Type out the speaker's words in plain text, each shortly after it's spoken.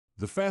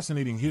The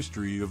fascinating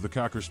history of the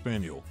Cocker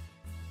Spaniel.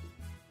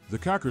 The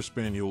Cocker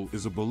Spaniel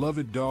is a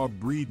beloved dog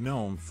breed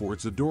known for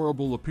its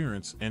adorable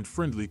appearance and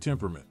friendly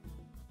temperament.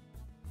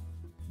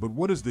 But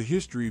what is the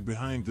history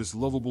behind this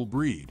lovable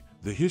breed?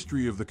 The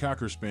history of the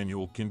Cocker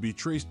Spaniel can be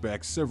traced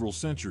back several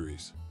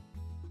centuries.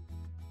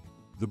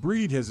 The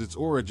breed has its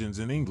origins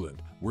in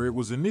England, where it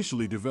was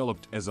initially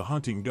developed as a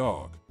hunting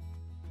dog.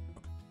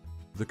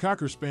 The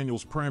Cocker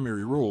Spaniel's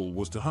primary role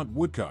was to hunt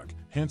woodcock,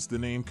 hence the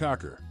name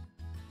Cocker.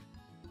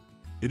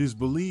 It is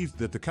believed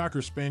that the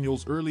Cocker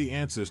Spaniel's early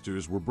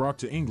ancestors were brought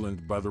to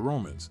England by the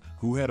Romans,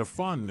 who had a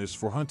fondness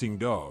for hunting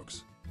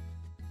dogs.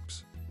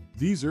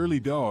 These early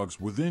dogs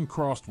were then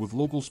crossed with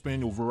local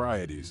Spaniel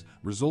varieties,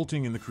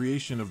 resulting in the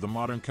creation of the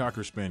modern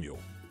Cocker Spaniel.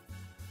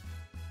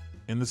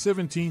 In the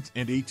 17th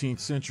and 18th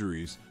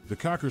centuries, the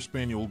Cocker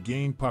Spaniel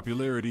gained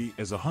popularity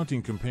as a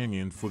hunting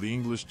companion for the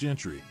English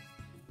gentry.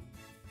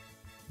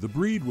 The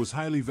breed was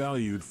highly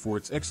valued for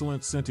its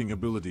excellent scenting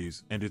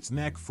abilities and its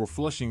knack for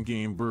flushing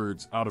game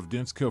birds out of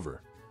dense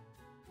cover.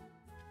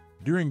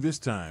 During this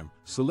time,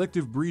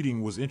 selective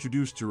breeding was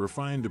introduced to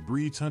refine the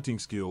breed's hunting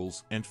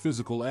skills and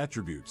physical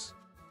attributes.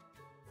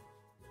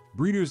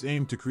 Breeders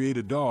aimed to create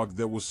a dog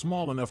that was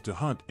small enough to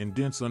hunt in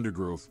dense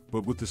undergrowth,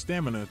 but with the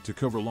stamina to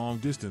cover long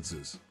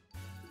distances.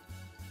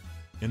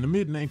 In the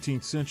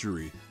mid-19th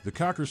century, the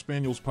Cocker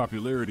Spaniel's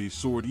popularity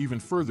soared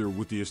even further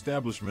with the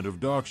establishment of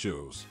dog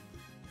shows.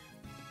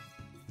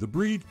 The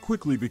breed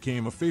quickly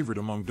became a favorite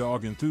among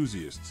dog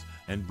enthusiasts,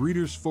 and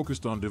breeders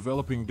focused on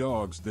developing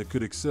dogs that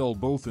could excel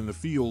both in the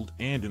field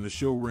and in the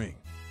show ring.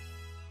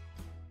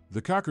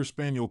 The Cocker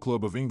Spaniel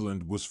Club of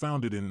England was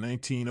founded in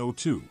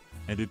 1902,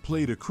 and it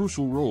played a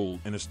crucial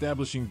role in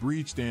establishing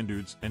breed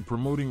standards and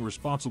promoting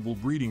responsible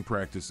breeding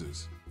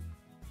practices.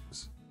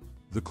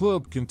 The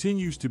club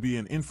continues to be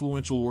an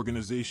influential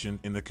organization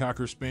in the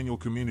Cocker Spaniel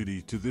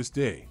community to this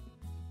day.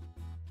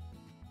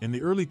 In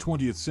the early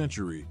 20th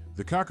century,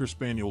 the Cocker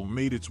Spaniel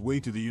made its way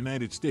to the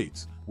United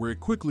States, where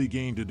it quickly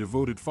gained a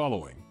devoted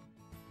following.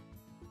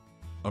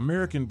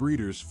 American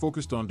breeders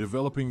focused on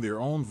developing their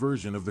own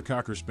version of the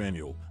Cocker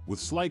Spaniel, with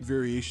slight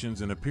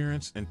variations in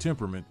appearance and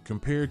temperament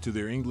compared to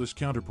their English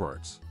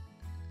counterparts.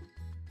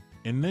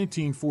 In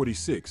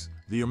 1946,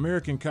 the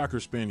American Cocker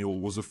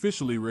Spaniel was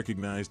officially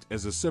recognized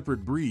as a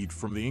separate breed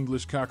from the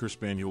English Cocker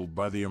Spaniel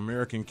by the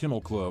American Kennel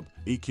Club,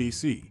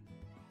 AKC.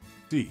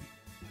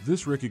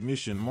 This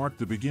recognition marked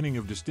the beginning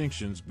of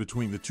distinctions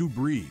between the two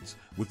breeds,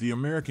 with the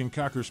American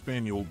Cocker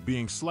Spaniel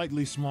being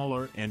slightly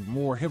smaller and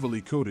more heavily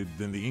coated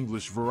than the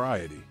English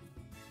variety.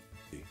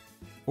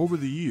 Over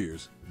the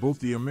years, both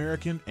the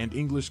American and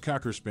English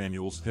Cocker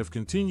Spaniels have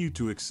continued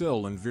to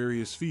excel in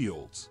various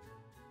fields.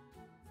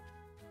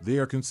 They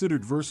are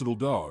considered versatile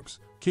dogs,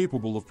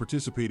 capable of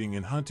participating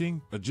in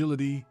hunting,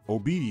 agility,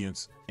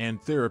 obedience, and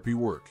therapy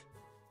work.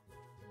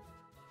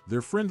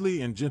 Their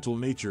friendly and gentle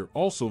nature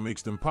also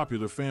makes them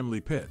popular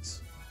family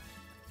pets.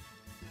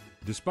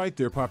 Despite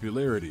their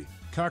popularity,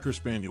 Cocker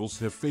Spaniels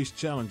have faced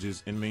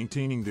challenges in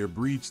maintaining their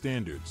breed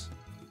standards.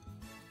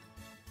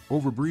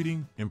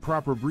 Overbreeding,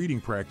 improper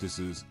breeding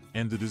practices,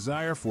 and the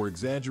desire for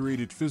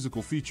exaggerated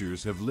physical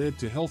features have led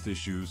to health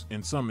issues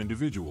in some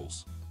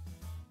individuals.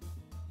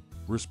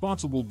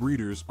 Responsible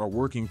breeders are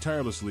working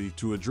tirelessly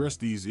to address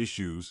these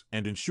issues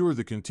and ensure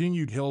the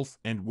continued health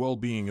and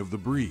well-being of the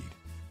breed.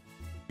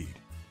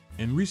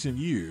 In recent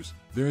years,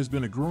 there has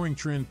been a growing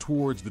trend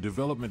towards the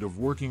development of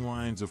working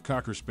lines of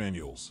Cocker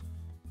Spaniels.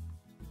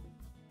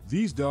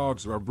 These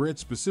dogs are bred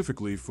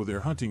specifically for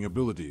their hunting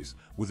abilities,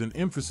 with an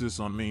emphasis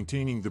on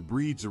maintaining the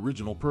breed's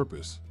original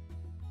purpose.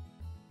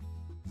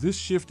 This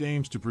shift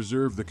aims to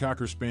preserve the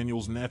Cocker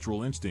Spaniel's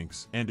natural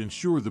instincts and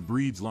ensure the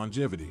breed's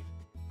longevity.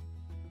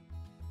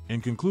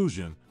 In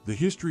conclusion, the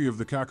history of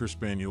the Cocker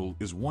Spaniel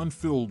is one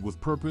filled with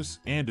purpose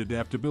and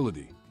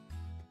adaptability.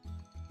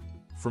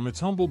 From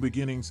its humble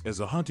beginnings as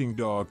a hunting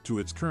dog to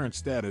its current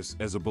status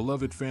as a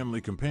beloved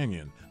family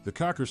companion, the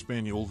Cocker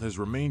Spaniel has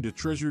remained a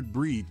treasured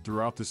breed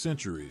throughout the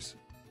centuries.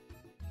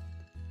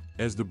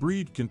 As the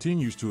breed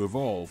continues to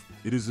evolve,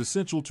 it is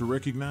essential to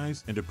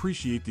recognize and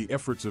appreciate the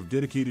efforts of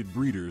dedicated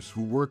breeders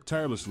who work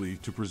tirelessly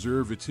to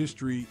preserve its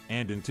history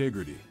and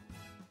integrity.